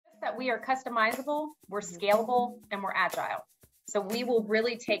that we are customizable, we're scalable, and we're agile. So we will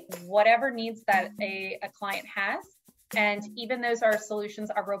really take whatever needs that a client has. And even those our solutions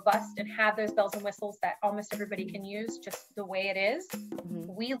are robust and have those bells and whistles that almost everybody can use just the way it is,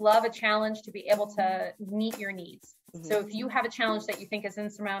 we love a challenge to be able to meet your needs. So if you have a challenge that you think is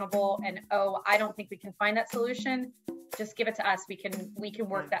insurmountable and, oh, I don't think we can find that solution, just give it to us. We can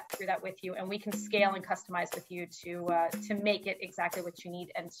work through that with you, and we can scale and customize with you to make it exactly what you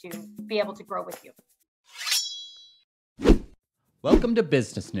need and to be able to grow with you. Welcome to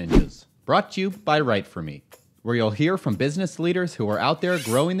Business Ninjas, brought to you by WriteForMe, where you'll hear from business leaders who are out there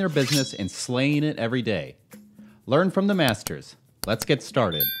growing their business and slaying it every day. Learn from the masters. Let's get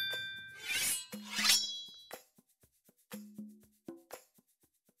started.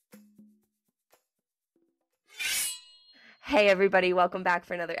 Hey everybody, welcome back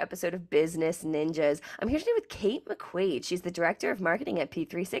for another episode of Business Ninjas. I'm here today with Kate McQuaid. She's the Director of Marketing at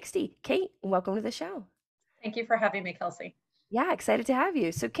P360. Kate, welcome to the show. Thank you for having me, Kelsey. Yeah, excited to have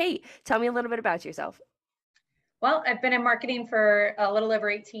you. So Kate, tell me a little bit about yourself. Well, I've been in marketing for a little over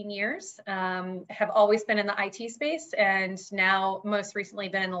 18 years, have always been in the IT space, and now most recently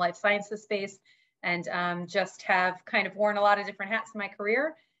been in the life sciences space, and just have kind of worn a lot of different hats in my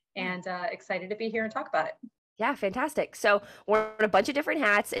career, and excited to be here and talk about it. Yeah, fantastic. So we're in a bunch of different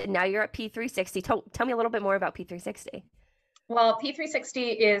hats, and now you're at P360. Tell me a little bit more about P360. Well,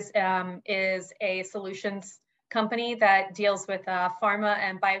 P360 is a solutions company that deals with pharma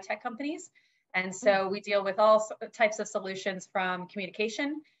and biotech companies. And so we deal with all types of solutions, from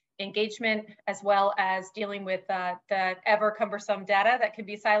communication, engagement, as well as dealing with the ever cumbersome data that can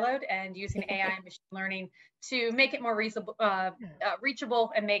be siloed, and using AI and machine learning to make it more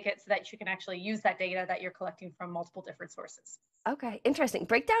reachable and make it so that you can actually use that data that you're collecting from multiple different sources. Okay, interesting.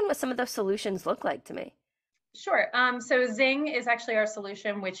 Break down what some of those solutions look like to me. Sure. So Zing is actually our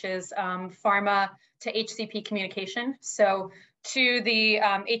solution, which is pharma to HCP communication. So to the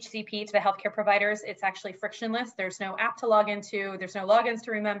HCP, to the healthcare providers, it's actually frictionless. There's no app to log into. There's no logins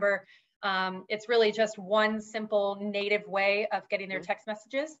to remember. It's really just one simple native way of getting their text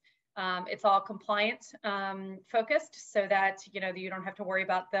messages. It's all compliant focused, so that you don't have to worry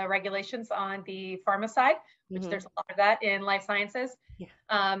about the regulations on the pharma side, which there's a lot of that in life sciences.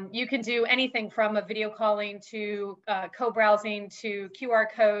 You can do anything from a video calling to co-browsing to QR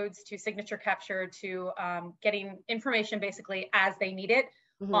codes to signature capture to getting information basically as they need it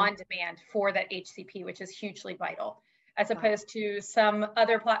on demand for that HCP, which is hugely vital, as opposed to some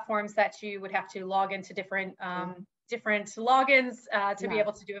other platforms that you would have to log into different logins to be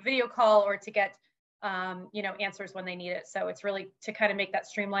able to do a video call or to get answers when they need it. So it's really to kind of make that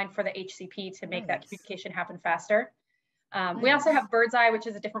streamlined for the HCP to make that communication happen faster. We also have Bird's Eye, which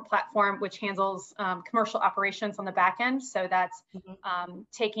is a different platform which handles commercial operations on the back end. So that's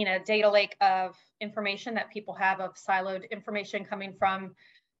taking a data lake of information that people have, of siloed information coming from,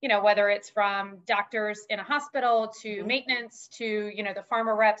 whether it's from doctors in a hospital to maintenance to, the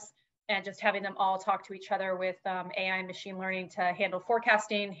pharma reps, and just having them all talk to each other with AI and machine learning to handle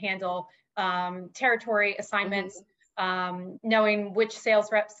forecasting, handle territory assignments, knowing which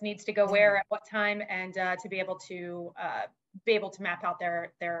sales reps needs to go where at what time, and to be able to map out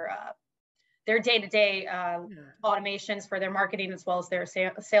their day-to-day automations for their marketing, as well as their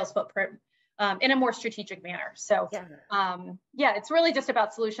sales footprint in a more strategic manner. So it's really just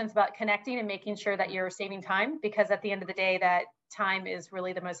about solutions, about connecting and making sure that you're saving time, because at the end of the day, that time is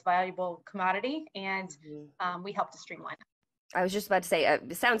really the most valuable commodity, and we help to streamline it. I was just about to say,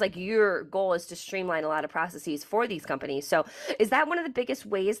 it sounds like your goal is to streamline a lot of processes for these companies. So is that one of the biggest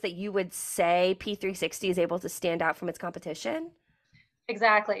ways that you would say P360 is able to stand out from its competition?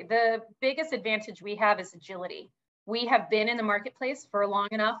 Exactly. The biggest advantage we have is agility. We have been in the marketplace for long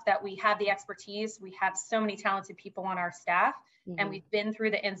enough that we have the expertise. We have so many talented people on our staff, and we've been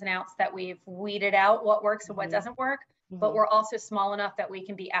through the ins and outs, that we've weeded out what works and what doesn't work. But we're also small enough that we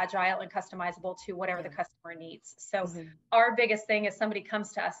can be agile and customizable to whatever the customer needs. So our biggest thing is, somebody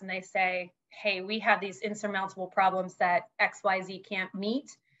comes to us and they say, hey, we have these insurmountable problems that XYZ can't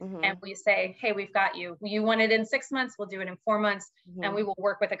meet. And we say, hey, we've got you. You want it in 6 months, we'll do it in 4 months. And we will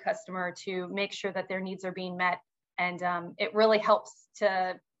work with a customer to make sure that their needs are being met. And it really helps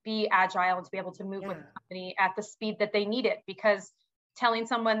to be agile and to be able to move with the company at the speed that they need it, because telling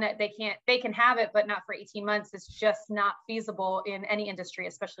someone that they can have it, but not for 18 months is just not feasible in any industry,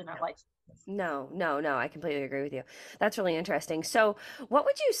 especially not life. No, I completely agree with you. That's really interesting. So what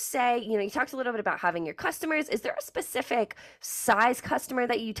would you say, you talked a little bit about having your customers. Is there a specific size customer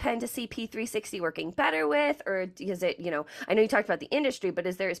that you tend to see P360 working better with? Or is it, I know you talked about the industry, but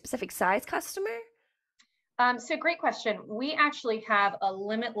is there a specific size customer? So great question. We actually have a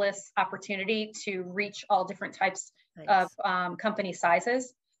limitless opportunity to reach all different types of company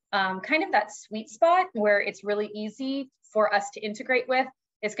sizes. Kind of that sweet spot where it's really easy for us to integrate with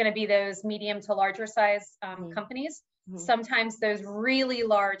is going to be those medium to larger size companies. Sometimes those really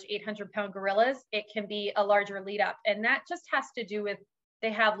large 800-pound gorillas, it can be a larger lead up. And that just has to do with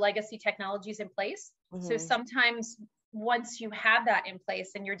they have legacy technologies in place. So sometimes once you have that in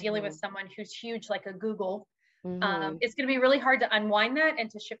place and you're dealing with someone who's huge like a Google, it's going to be really hard to unwind that and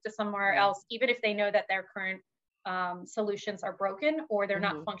to shift to somewhere else, even if they know that their current solutions are broken or they're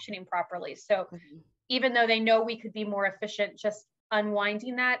not functioning properly. So even though they know we could be more efficient, just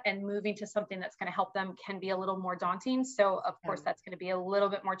unwinding that and moving to something that's going to help them can be a little more daunting. So of course, that's going to be a little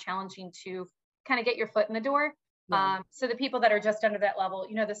bit more challenging to kind of get your foot in the door. So the people that are just under that level,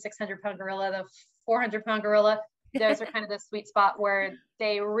 you know, the 600-pound gorilla, the 400-pound gorilla, those are kind of the sweet spot where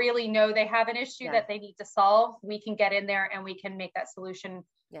they really know they have an issue that they need to solve. We can get in there and we can make that solution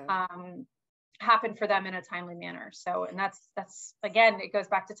happen for them in a timely manner. So, and that's again, it goes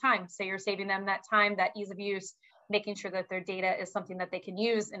back to time. So you're saving them that time, that ease of use, making sure that their data is something that they can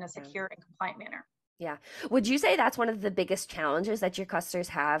use in a secure and compliant manner. Yeah. Would you say that's one of the biggest challenges that your customers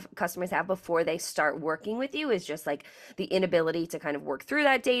have before they start working with you, is just like the inability to kind of work through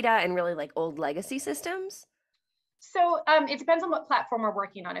that data and really like old legacy systems? So it depends on what platform we're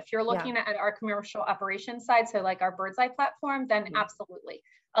working on. If you're looking at our commercial operations side, so like our Bird's Eye platform, then absolutely.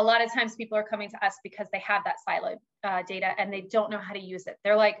 A lot of times people are coming to us because they have that siloed data and they don't know how to use it.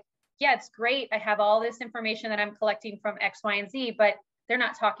 They're like, yeah, it's great. I have all this information that I'm collecting from X, Y, and Z, but they're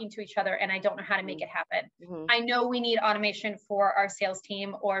not talking to each other and I don't know how to make it happen. I know we need automation for our sales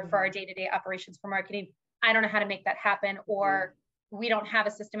team or for our day-to-day operations for marketing. I don't know how to make that happen, or we don't have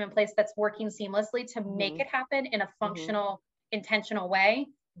a system in place that's working seamlessly to make it happen in a functional, intentional way.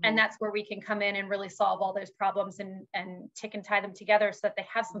 And that's where we can come in and really solve all those problems and tick and tie them together so that they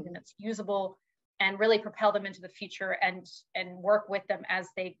have something that's usable and really propel them into the future and work with them as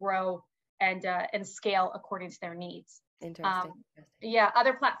they grow and scale according to their needs. Interesting. Yeah,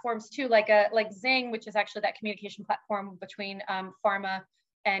 other platforms too, like Zing, which is actually that communication platform between pharma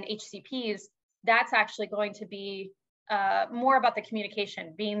and HCPs. That's actually going to be more about the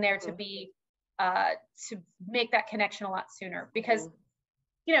communication, being there to be to make that connection a lot sooner. Because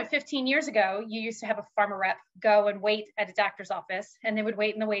 15 years ago, you used to have a pharma rep go and wait at a doctor's office, and they would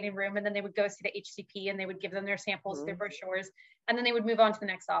wait in the waiting room, and then they would go see the HCP, and they would give them their samples, their brochures, and then they would move on to the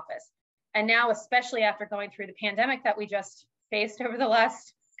next office. And now, especially after going through the pandemic that we just faced over the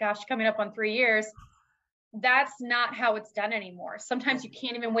last, coming up on 3 years, that's not how it's done anymore. Sometimes you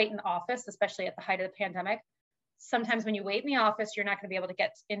can't even wait in the office, especially at the height of the pandemic. Sometimes when you wait in the office, you're not going to be able to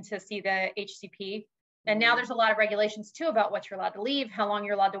get in to see the HCP. And now there's a lot of regulations too about what you're allowed to leave, how long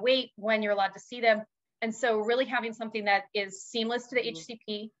you're allowed to wait, when you're allowed to see them. And so really having something that is seamless to the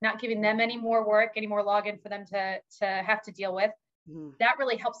HCP, not giving them any more work, any more login for them to have to deal with. That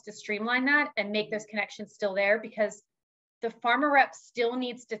really helps to streamline that and make those connections still there, because the pharma rep still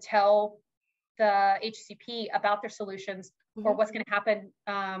needs to tell the HCP about their solutions or what's going to happen,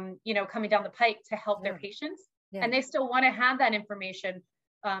 coming down the pike to help their patients. And they still want to have that information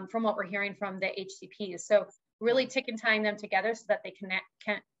from what we're hearing from the HCPs. So really tick and tying them together so that they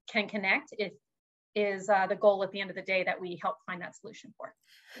can connect is the goal at the end of the day that we help find that solution for.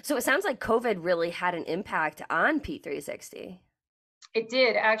 So it sounds like COVID really had an impact on P360. It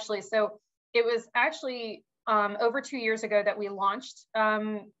did, actually. So it was actually over 2 years ago that we launched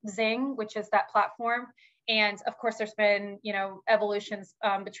Zing, which is that platform. And of course, there's been, evolutions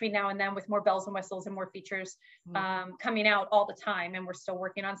between now and then with more bells and whistles and more features coming out all the time. And we're still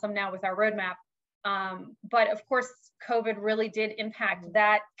working on some now with our roadmap. But of course, COVID really did impact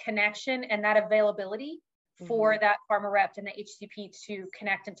that connection and that availability for that pharma rep and the HCP to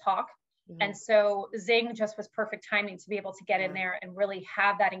connect and talk. And so Zing just was perfect timing to be able to get in there and really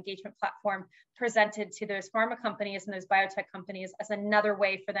have that engagement platform presented to those pharma companies and those biotech companies as another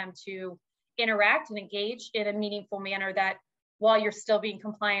way for them to interact and engage in a meaningful manner, that while you're still being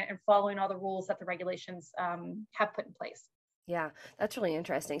compliant and following all the rules that the regulations have put in place. Yeah, that's really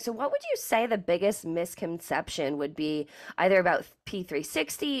interesting. So what would you say the biggest misconception would be, either about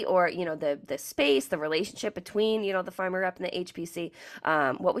P360 or, the space, the relationship between, the pharma rep and the HPC?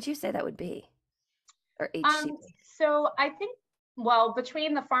 What would you say that would be? Or HCP? So I think,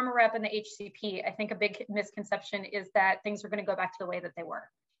 between the pharma rep and the HCP, I think a big misconception is that things are going to go back to the way that they were.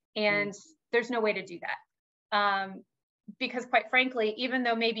 And there's no way to do that. Because quite frankly, even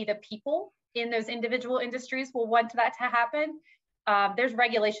though maybe the people in those individual industries will want that to happen, there's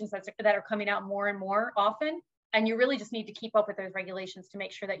regulations that are coming out more and more often. And you really just need to keep up with those regulations to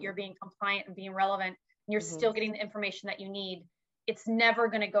make sure that you're being compliant and being relevant and you're still getting the information that you need, it's never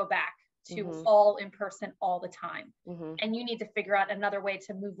going to go back to all in person all the time. And you need to figure out another way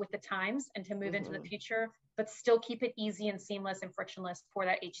to move with the times and to move into the future, but still keep it easy and seamless and frictionless for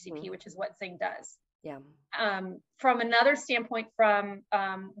that HCP, which is what Zing does. Yeah. From another standpoint, from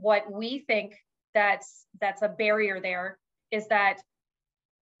what we think that's a barrier there, is that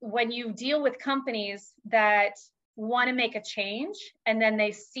when you deal with companies that want to make a change and then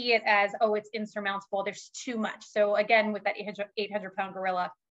they see it as, oh, it's insurmountable, there's too much. So again, with that 800-pound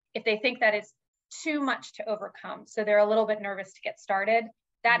gorilla, if they think that it's too much to overcome, so they're a little bit nervous to get started,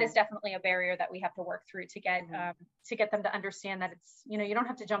 that is definitely a barrier that we have to work through to get them to understand that it's, you don't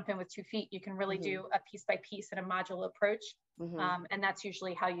have to jump in with 2 feet. You can really do a piece by piece and a modular approach. And that's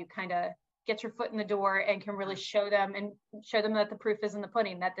usually how you kind of get your foot in the door and can really show them that the proof is in the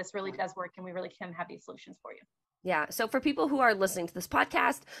pudding, that this really does work and we really can have these solutions for you. Yeah. So for people who are listening to this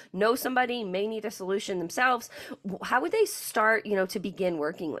podcast, know somebody, may need a solution themselves, how would they start, to begin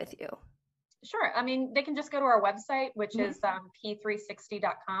working with you? Sure. I mean, they can just go to our website, which is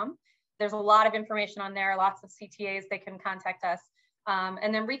p360.com. There's a lot of information on there, lots of CTAs. They can contact us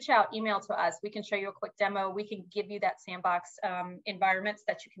and then reach out, email to us. We can show you a quick demo. We can give you that sandbox environment so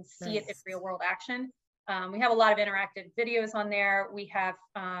that you can see it in real world action. We have a lot of interactive videos on there. We have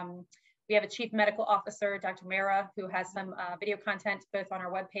a chief medical officer, Dr. Mara, who has some video content both on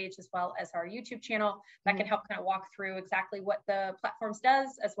our webpage as well as our YouTube channel that can help kind of walk through exactly what the platforms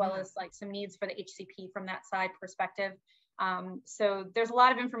does, as well as like some needs for the HCP from that side perspective. So there's a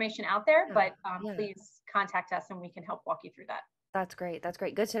lot of information out there, but please contact us and we can help walk you through that. That's great. That's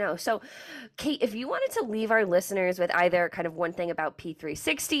great. Good to know. So, Kate, if you wanted to leave our listeners with either kind of one thing about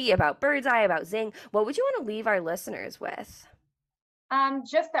P360, about Bird's Eye, about Zing, what would you want to leave our listeners with?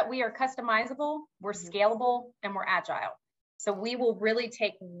 Just that we are customizable, we're scalable, and we're agile. So we will really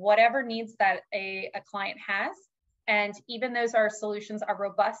take whatever needs that a client has. And even those our solutions are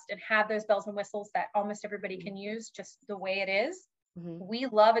robust and have those bells and whistles that almost everybody can use just the way it is, we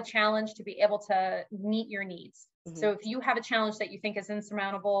love a challenge to be able to meet your needs. So if you have a challenge that you think is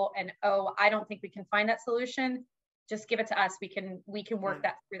insurmountable and, oh, I don't think we can find that solution, just give it to us. We can work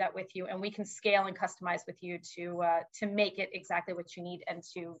through that with you, and we can scale and customize with you to make it exactly what you need and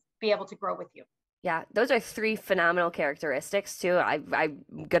to be able to grow with you. Yeah, those are 3 phenomenal characteristics too. I'm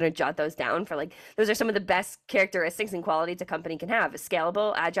gonna jot those down for those are some of the best characteristics and qualities a company can have: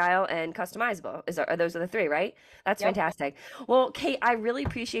 scalable, agile, and customizable. Those are the 3, right? That's fantastic. Well, Kate, I really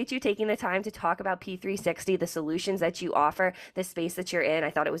appreciate you taking the time to talk about P360, the solutions that you offer, the space that you're in.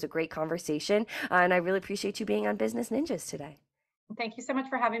 I thought it was a great conversation, and I really appreciate you being on Business Ninjas today. Thank you so much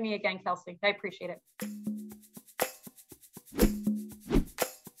for having me again, Kelsey. I appreciate it.